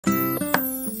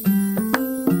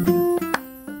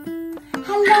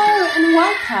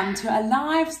Welcome to a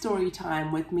live story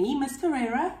time with me, Miss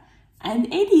Ferreira, and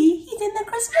Eddie. He's in the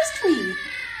Christmas tree.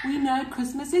 We know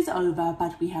Christmas is over,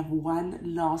 but we have one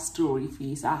last story for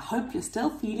you, so I hope you're still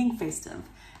feeling festive.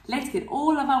 Let's get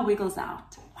all of our wiggles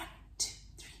out. 1, 2,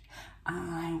 3.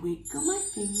 I wiggle my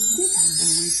fingers and I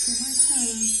wiggle my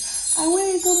toes. I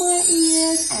wiggle my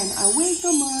ears and I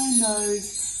wiggle my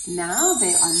nose. Now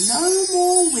there are no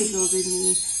more wiggles in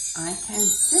me. I can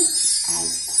sit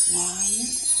as quiet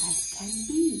as can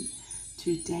be.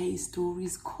 Today's story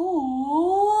is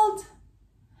called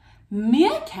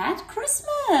Meerkat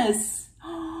Christmas.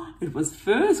 It was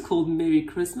first called Merry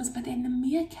Christmas, but then the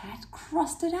meerkat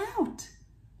crossed it out.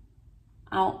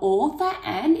 Our author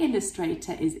and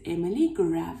illustrator is Emily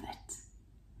Gravett.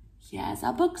 Here's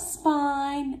our book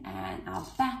spine, and our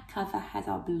back cover has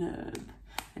our blurb.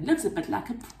 It looks a bit like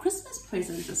a Christmas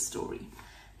present, this story.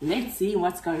 Let's see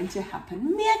what's going to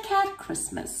happen. Meerkat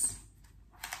Christmas.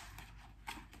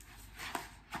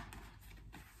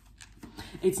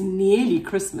 It's nearly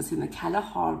Christmas in the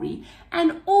Kalahari,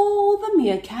 and all the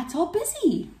meerkats are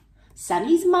busy.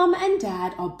 Sunny's mum and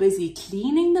dad are busy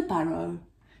cleaning the burrow.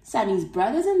 Sunny's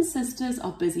brothers and sisters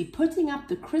are busy putting up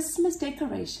the Christmas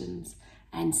decorations,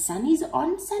 and Sunny's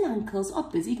aunts and uncles are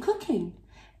busy cooking.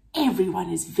 Everyone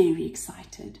is very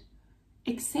excited,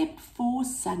 except for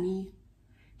Sunny.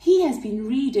 He has been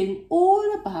reading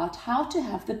all about how to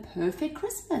have the perfect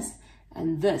Christmas,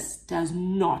 and this does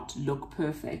not look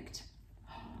perfect.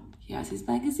 Here's his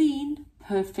magazine,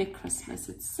 Perfect Christmas.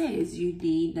 It says you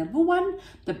need, number 1,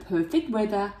 the perfect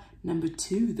weather, number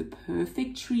 2, the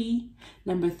perfect tree,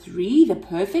 number 3, the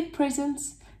perfect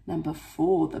presents, number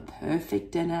 4, the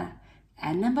perfect dinner,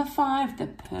 and number 5, the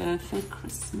perfect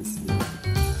Christmas meal.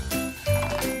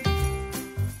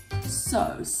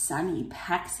 So Sunny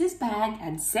packs his bag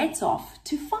and sets off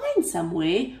to find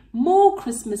somewhere more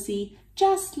Christmassy,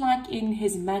 just like in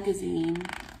his magazine.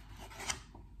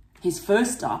 His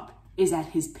first stop is at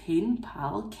his pen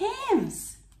pal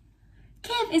Kev's.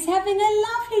 Kev is having a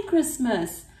lovely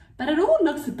Christmas, but it all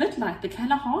looks a bit like the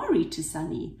Kalahari to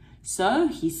Sunny. So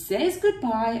he says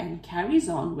goodbye and carries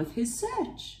on with his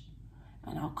search.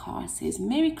 And our car says,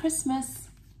 Merry Christmas.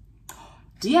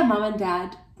 Dear Mum and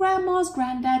Dad, grandmas,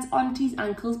 granddads, aunties,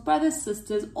 uncles, brothers,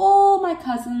 sisters, all my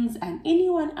cousins and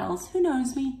anyone else who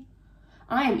knows me.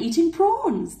 I am eating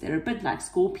prawns. They're a bit like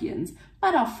scorpions,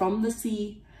 but are from the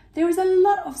sea. There is a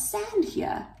lot of sand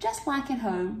here, just like at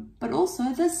home, but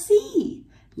also the sea.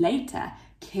 Later,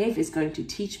 Kev is going to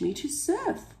teach me to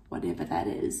surf, whatever that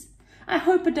is. I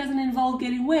hope it doesn't involve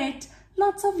getting wet.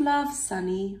 Lots of love,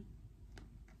 Sunny.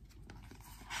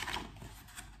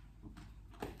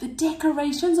 The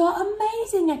decorations are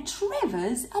amazing at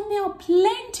Trevor's, and there are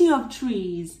plenty of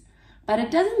trees. But it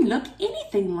doesn't look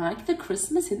anything like the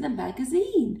Christmas in the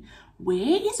magazine.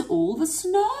 Where is all the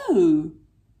snow?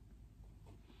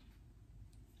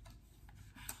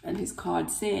 And his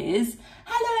card says,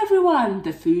 hello everyone,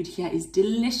 the food here is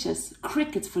delicious.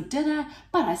 Crickets for dinner,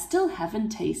 but I still haven't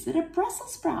tasted a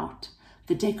Brussels sprout.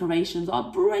 The decorations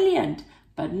are brilliant,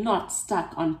 but not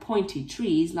stuck on pointy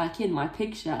trees like in my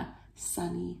picture.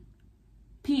 Sunny.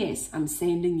 P.S. I'm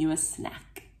sending you a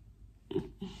snack.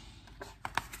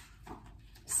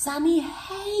 Sunny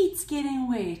hates getting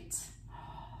wet.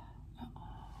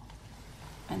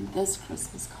 And this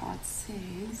Christmas card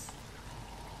says,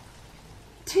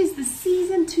 'Tis the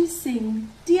season to sing.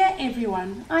 Dear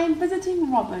everyone, I am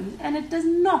visiting Robin, and it does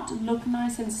not look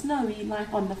nice and snowy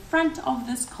like on the front of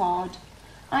this card.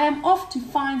 I am off to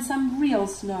find some real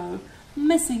snow.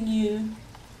 Missing you.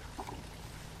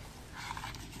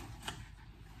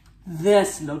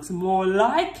 This looks more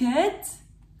like it.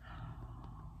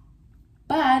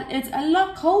 But it's a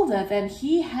lot colder than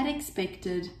he had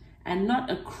expected, and not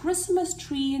a Christmas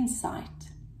tree in sight.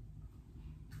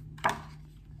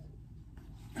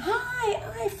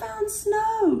 Hi, I found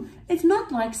snow. It's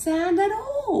not like sand at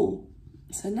all.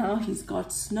 So now he's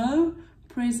got snow,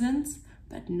 presents,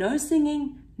 but no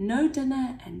singing, no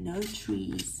dinner, and no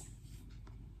trees.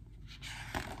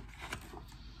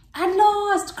 At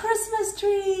last, Christmas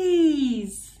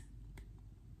trees!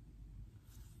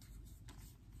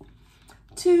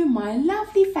 To my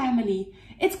lovely family,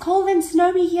 it's cold and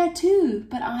snowy here too,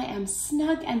 but I am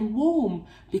snug and warm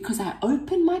because I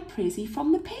opened my pressie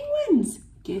from the penguins.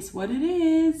 Guess what it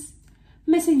is?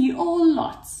 Missing you all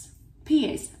lots.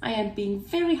 P.S. I am being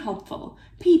very helpful.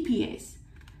 P.P.S.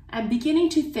 I'm beginning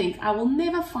to think I will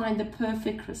never find the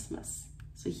perfect Christmas.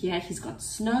 So here he's got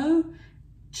snow,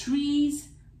 trees,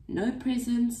 no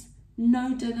presents,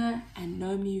 no dinner, and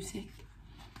no music.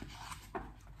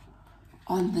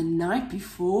 On the night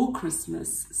before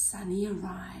Christmas, Sunny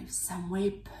arrives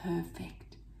somewhere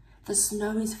perfect. The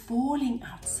snow is falling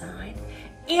outside.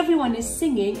 Everyone is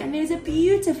singing and there's a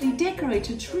beautifully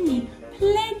decorated tree,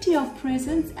 plenty of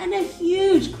presents and a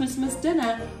huge Christmas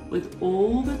dinner with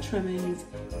all the trimmings,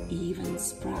 even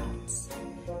sprouts.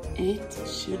 It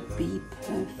should be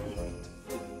perfect.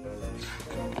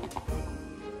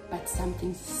 But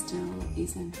something still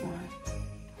isn't right.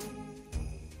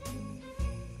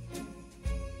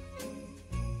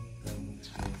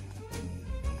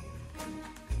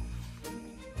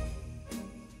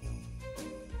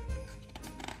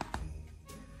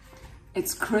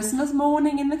 It's Christmas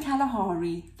morning in the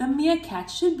Kalahari. The meerkats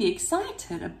should be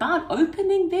excited about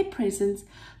opening their presents,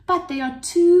 but they are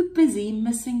too busy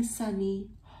missing Sunny.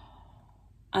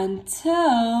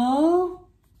 Until...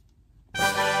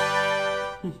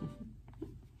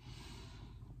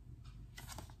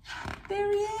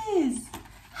 There he is!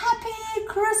 Happy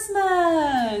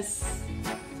Christmas!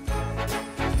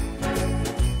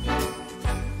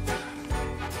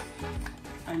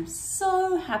 I'm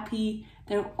so happy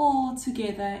they're all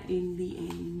together in the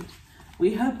end.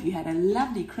 We hope you had a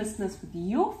lovely Christmas with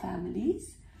your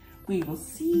families. We will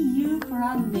see you for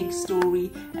our next story.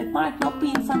 It might not be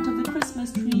in front of the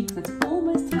Christmas tree, but